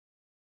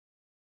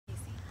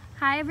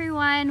Hi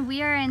everyone,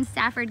 we are in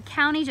Stafford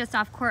County, just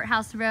off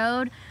Courthouse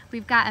Road.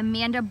 We've got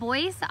Amanda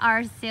Boyce,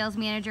 our sales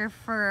manager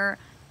for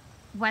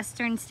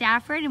Western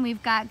Stafford, and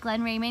we've got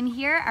Glenn Raymond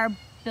here, our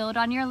Build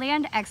on Your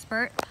Land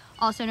expert,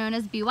 also known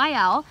as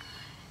BYL.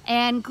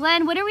 And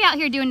Glenn, what are we out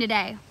here doing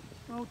today?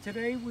 Well,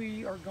 today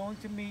we are going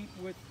to meet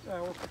with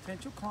our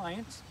potential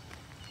clients,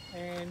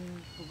 and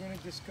we're going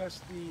to discuss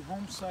the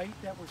home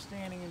site that we're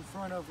standing in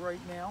front of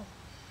right now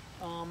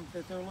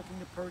that they're looking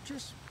to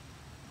purchase.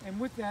 And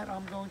with that,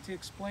 I'm going to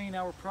explain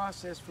our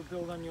process for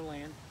Build on Your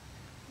Land,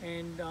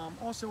 and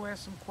also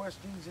ask some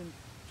questions and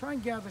try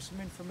and gather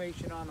some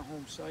information on the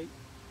home site,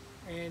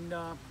 and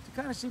to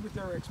kind of see what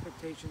their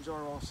expectations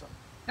are also.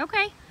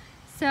 Okay,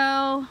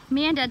 so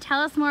Amanda,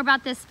 tell us more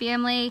about this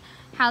family,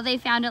 how they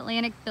found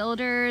Atlantic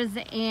Builders,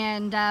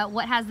 and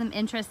what has them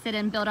interested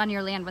in Build on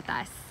Your Land with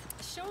us.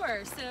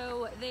 Sure,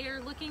 so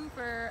they're looking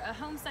for a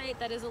home site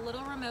that is a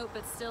little remote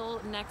but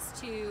still next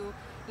to,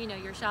 you know,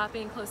 your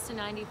shopping, close to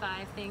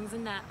 95, things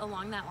in that,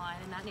 along that line,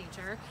 in that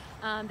nature.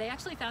 They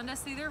actually found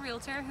us through their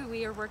realtor, who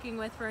we are working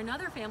with for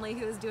another family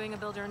who is doing a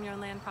Build on Your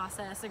Land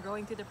process and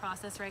going through the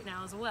process right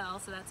now as well,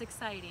 so that's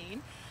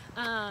exciting.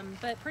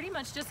 But pretty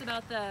much just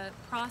about the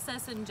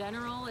process in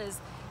general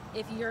is,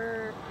 if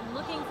you're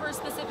looking for a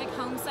specific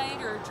home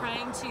site or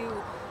trying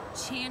to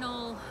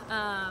channel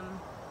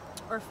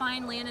or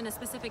find land in a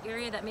specific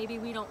area that maybe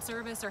we don't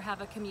service or have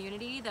a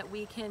community, that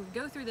we can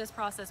go through this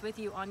process with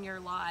you on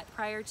your lot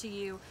prior to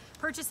you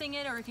purchasing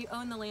it, or if you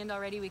own the land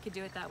already, we could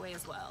do it that way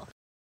as well.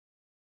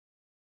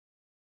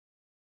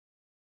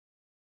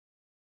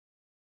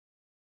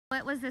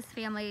 What was this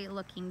family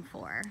looking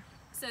for?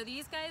 So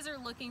these guys are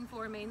looking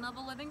for main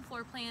level living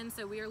floor plans.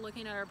 So we are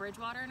looking at our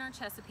Bridgewater and our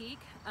Chesapeake,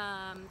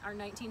 our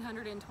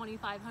 1,900 and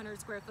 2,500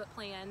 square foot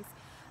plans.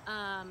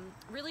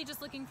 Really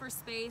just looking for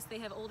space. They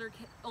have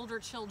older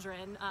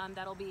children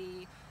that'll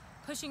be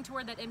pushing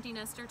toward that empty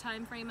nester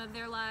time frame of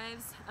their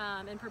lives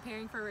and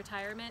preparing for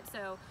retirement.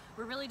 So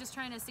we're really just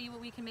trying to see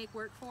what we can make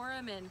work for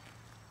them, and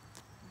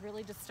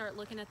really just start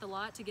looking at the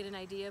lot to get an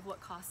idea of what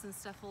costs and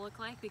stuff will look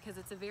like, because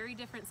it's a very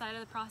different side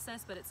of the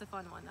process, but it's a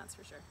fun one, that's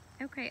for sure.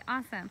 Okay,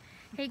 awesome.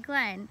 Hey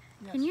Glenn,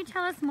 Yes. Can you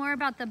tell us more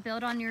about the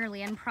Build on Your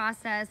Land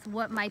process,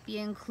 what might be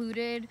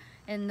included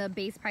in the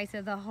base price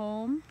of the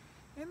home?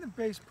 In the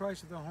base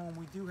price of the home,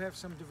 we do have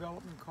some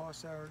development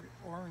costs that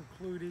are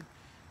included,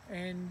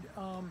 and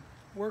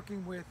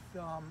working with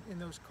in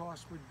those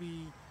costs would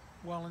be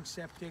well and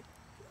septic,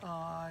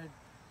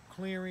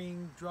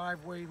 clearing,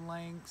 driveway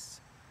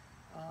lengths,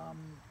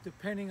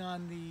 depending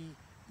on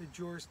the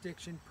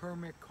jurisdiction,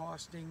 permit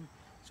costing.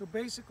 So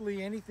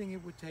basically anything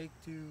it would take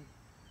to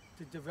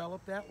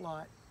develop that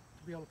lot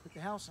to be able to put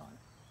the house on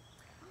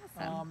it.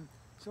 Awesome.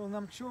 So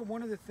I'm sure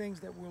one of the things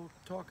that we'll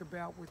talk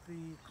about with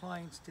the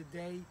clients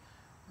today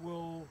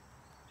will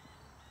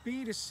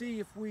be to see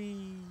if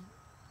we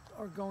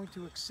are going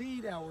to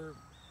exceed our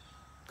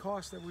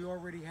costs that we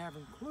already have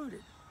included.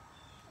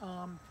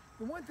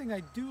 The one thing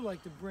I do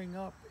like to bring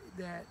up,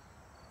 that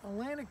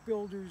Atlantic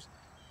Builders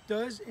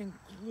does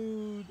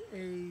include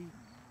a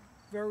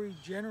very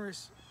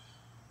generous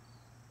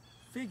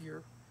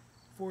figure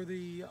for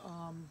the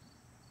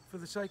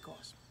site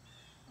cost,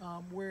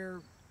 where,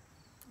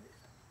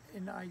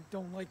 and I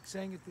don't like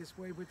saying it this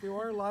way, but there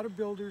are a lot of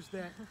builders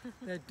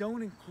that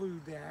don't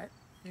include that,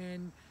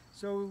 and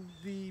so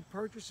the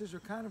purchasers are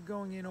kind of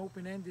going in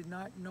open-ended,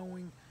 not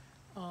knowing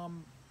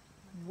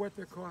what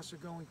their costs are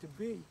going to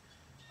be.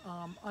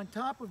 On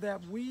top of that,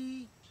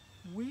 we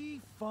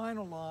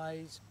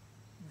finalize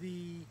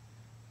the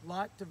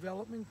lot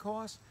development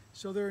costs,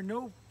 so there are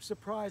no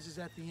surprises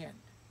at the end.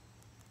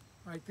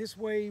 Right, this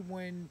way,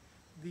 when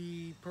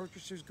the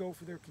purchasers go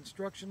for their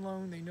construction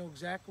loan, they know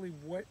exactly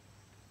what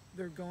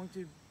they're going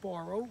to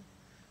borrow,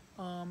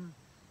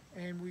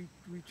 and we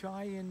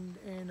try and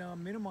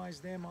minimize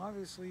them,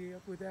 obviously,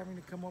 with having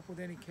to come up with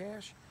any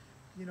cash,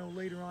 you know,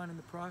 later on in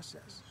the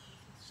process.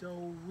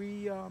 So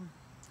we,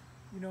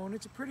 you know, and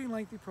it's a pretty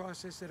lengthy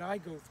process that I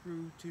go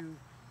through to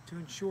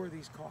ensure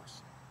these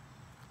costs,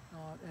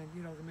 and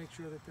you know, to make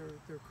sure that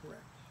they're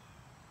correct.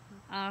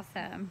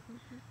 Awesome.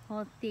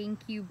 Well, thank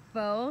you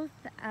both.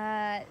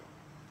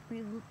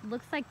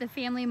 Looks like the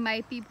family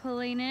might be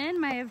pulling in,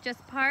 might have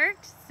just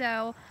parked,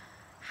 so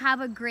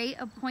have a great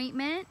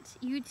appointment,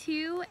 you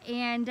two,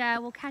 and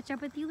we'll catch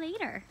up with you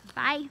later.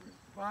 Bye.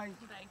 Bye.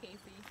 Bye,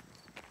 Casey.